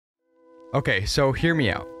Okay, so hear me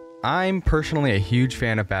out. I'm personally a huge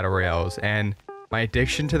fan of Battle Royales, and my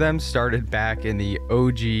addiction to them started back in the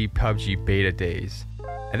OG PUBG beta days.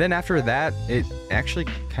 And then after that, it actually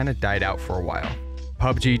kind of died out for a while.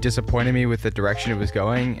 PUBG disappointed me with the direction it was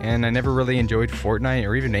going, and I never really enjoyed Fortnite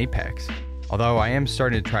or even Apex. Although I am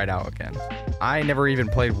starting to try it out again. I never even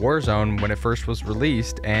played Warzone when it first was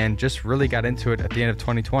released and just really got into it at the end of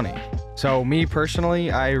 2020. So me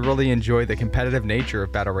personally, I really enjoy the competitive nature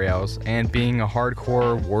of Battle Royales, and being a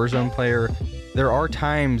hardcore Warzone player, there are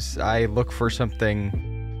times I look for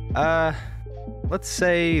something, let's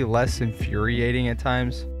say less infuriating at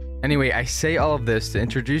times. Anyway, I say all of this to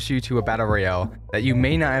introduce you to a Battle Royale that you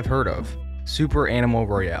may not have heard of, Super Animal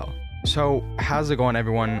Royale. So how's it going,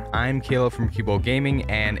 everyone? I'm Caleb from Cubo Gaming,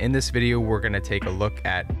 and in this video we're going to take a look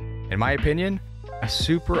at, in my opinion, a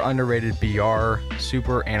super underrated BR,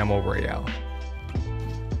 Super Animal Royale.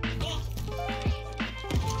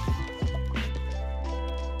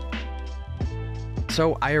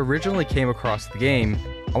 So I originally came across the game,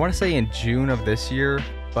 I want to say in June of this year,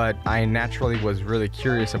 but I naturally was really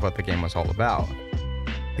curious of what the game was all about.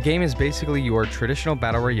 The game is basically your traditional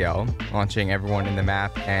Battle Royale, launching everyone in the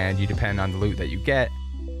map, and you depend on the loot that you get.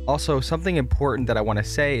 Also, something important that I want to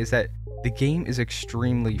say is that the game is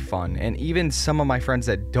extremely fun, and even some of my friends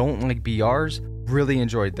that don't like BRs really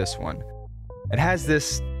enjoyed this one. It has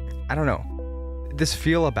this, I don't know, this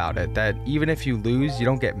feel about it that even if you lose, you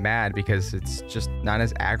don't get mad because it's just not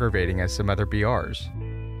as aggravating as some other BRs.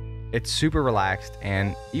 It's super relaxed,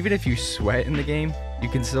 and even if you sweat in the game, you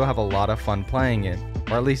can still have a lot of fun playing it,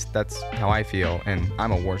 or at least that's how I feel, and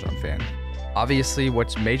I'm a Warzone fan. Obviously,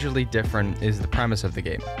 what's majorly different is the premise of the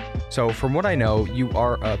game. So from what I know, you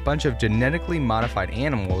are a bunch of genetically modified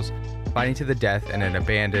animals fighting to the death in an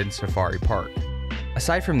abandoned safari park.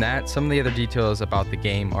 Aside from that, some of the other details about the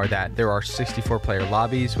game are that there are 64-player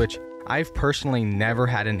lobbies, which I've personally never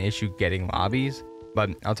had an issue getting lobbies, but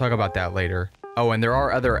I'll talk about that later. Oh, and there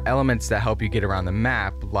are other elements that help you get around the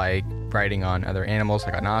map, like riding on other animals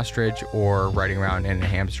like an ostrich or riding around in a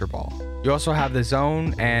hamster ball. You also have the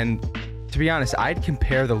zone, and to be honest, I'd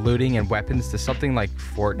compare the looting and weapons to something like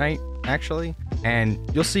Fortnite, actually, and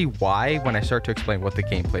you'll see why when I start to explain what the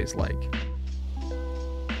gameplay is like.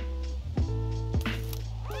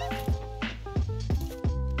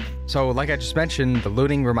 So like I just mentioned, the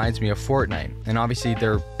looting reminds me of Fortnite, and obviously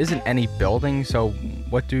there isn't any building, so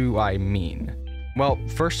what do I mean? Well,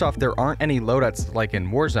 first off, there aren't any loadouts like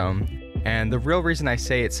in Warzone, and the real reason I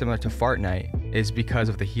say it's similar to Fortnite is because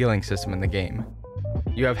of the healing system in the game.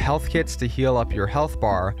 You have health kits to heal up your health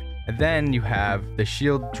bar, and then you have the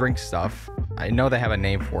shield drink stuff. I know they have a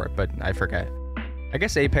name for it, but I forget. I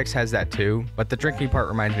guess Apex has that too, but the drinking part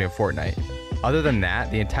reminds me of Fortnite. Other than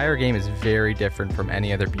that, the entire game is very different from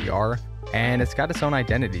any other BR, and it's got its own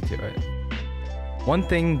identity to it. One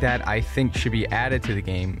thing that I think should be added to the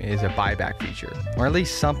game is a buyback feature, or at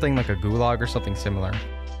least something like a gulag or something similar.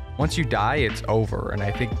 Once you die, it's over, and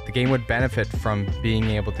I think the game would benefit from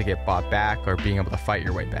being able to get bought back or being able to fight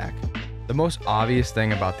your way back. The most obvious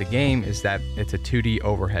thing about the game is that it's a 2D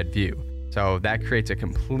overhead view, so that creates a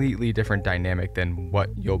completely different dynamic than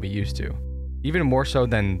what you'll be used to. Even more so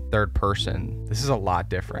than third person, this is a lot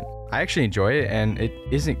different. I actually enjoy it, and it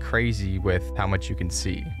isn't crazy with how much you can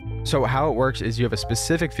see. So how it works is you have a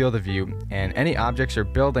specific field of view, and any objects or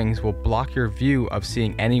buildings will block your view of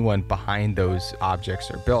seeing anyone behind those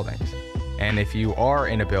objects or buildings. And if you are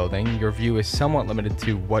in a building, your view is somewhat limited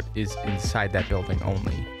to what is inside that building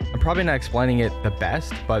only. I'm probably not explaining it the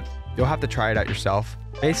best, but you'll have to try it out yourself.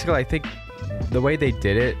 Basically, I think the way they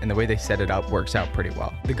did it and the way they set it up works out pretty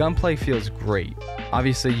well. The gunplay feels great.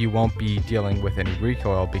 Obviously, you won't be dealing with any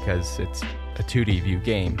recoil because it's a 2D view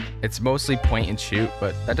game. It's mostly point and shoot,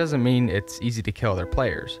 but that doesn't mean it's easy to kill other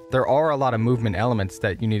players. There are a lot of movement elements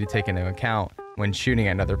that you need to take into account when shooting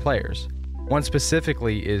at other players. One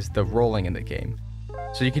specifically is the rolling in the game.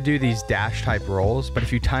 So you can do these dash type rolls, but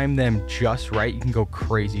if you time them just right, you can go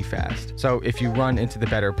crazy fast. So if you run into the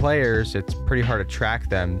better players, it's pretty hard to track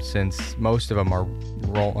them since most of them are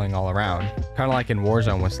rolling all around, kind of like in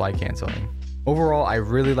Warzone with slide canceling. Overall, I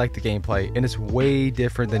really like the gameplay, and it's way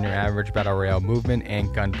different than your average Battle Royale movement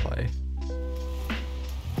and gunplay.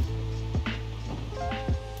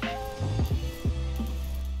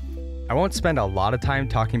 I won't spend a lot of time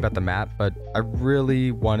talking about the map, but I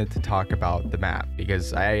really wanted to talk about the map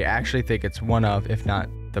because I actually think it's one of, if not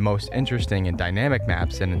the most interesting and dynamic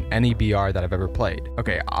maps in any BR that I've ever played.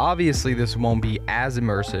 Okay, obviously this won't be as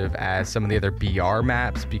immersive as some of the other BR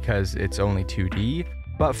maps because it's only 2D,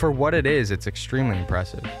 But for what it is, it's extremely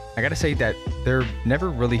impressive. I gotta say that there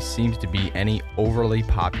never really seems to be any overly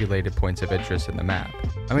populated points of interest in the map.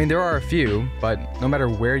 I mean, there are a few, but no matter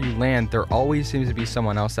where you land, there always seems to be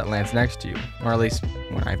someone else that lands next to you, or at least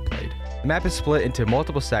when I've played. The map is split into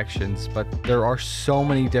multiple sections, but there are so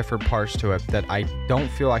many different parts to it that I don't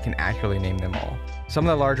feel I can accurately name them all. Some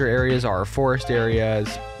of the larger areas are forest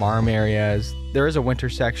areas, farm areas, there is a winter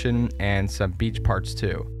section, and some beach parts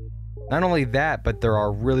too. Not only that, but there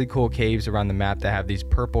are really cool caves around the map that have these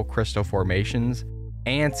purple crystal formations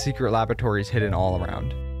and secret laboratories hidden all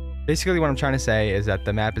around. Basically what I'm trying to say is that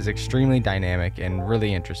the map is extremely dynamic and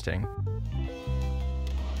really interesting.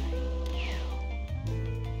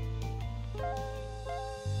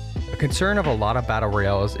 A concern of a lot of battle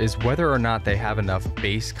royales is whether or not they have enough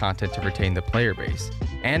base content to retain the player base,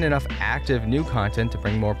 and enough active new content to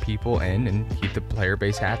bring more people in and keep the player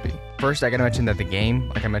base happy. First, I gotta mention that the game,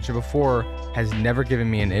 like I mentioned before, has never given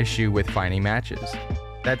me an issue with finding matches.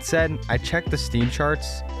 That said, I checked the Steam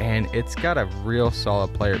charts and it's got a real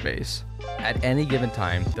solid player base. At any given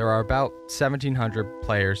time, there are about 1,700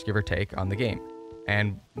 players, give or take, on the game.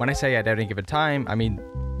 And when I say at any given time, I mean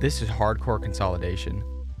this is hardcore consolidation.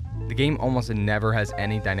 The game almost never has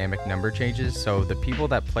any dynamic number changes, so the people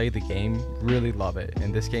that play the game really love it,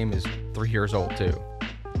 and this game is 3 years old too.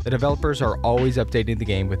 The developers are always updating the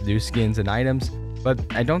game with new skins and items, but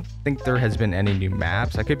I don't think there has been any new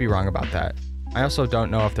maps. I could be wrong about that. I also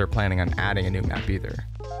don't know if they're planning on adding a new map either.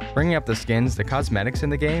 Bringing up the skins, the cosmetics in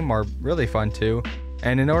the game are really fun too,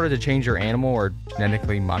 and in order to change your animal or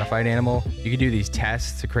genetically modified animal, you can do these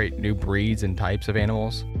tests to create new breeds and types of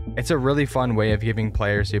animals. It's a really fun way of giving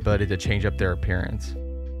players the ability to change up their appearance.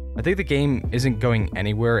 I think the game isn't going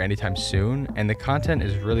anywhere anytime soon, and the content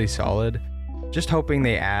is really solid. Just hoping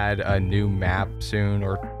they add a new map soon,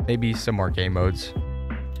 or maybe some more game modes.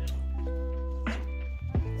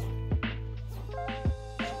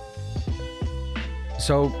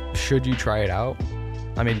 So, should you try it out?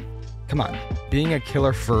 I mean, come on. Being a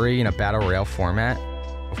killer furry in a battle royale format,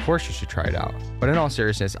 of course you should try it out. But in all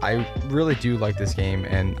seriousness, I really do like this game,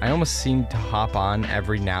 and I almost seem to hop on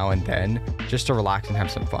every now and then just to relax and have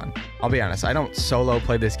some fun. I'll be honest, I don't solo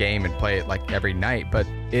play this game and play it like every night, but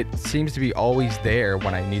it seems to be always there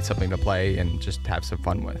when I need something to play and just have some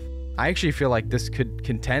fun with. I actually feel like this could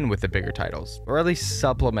contend with the bigger titles, or at least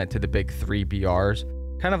supplement to the big 3 BRs.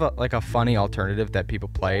 Kind of like a funny alternative that people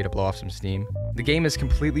play to blow off some steam. The game is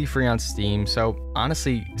completely free on Steam, so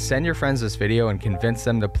honestly, send your friends this video and convince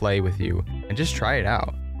them to play with you, and just try it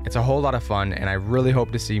out. It's a whole lot of fun, and I really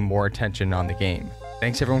hope to see more attention on the game.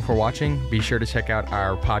 Thanks everyone for watching. Be sure to check out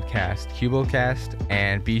our podcast, Cublecast,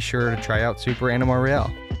 and be sure to try out Super Animal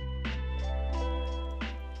Royale.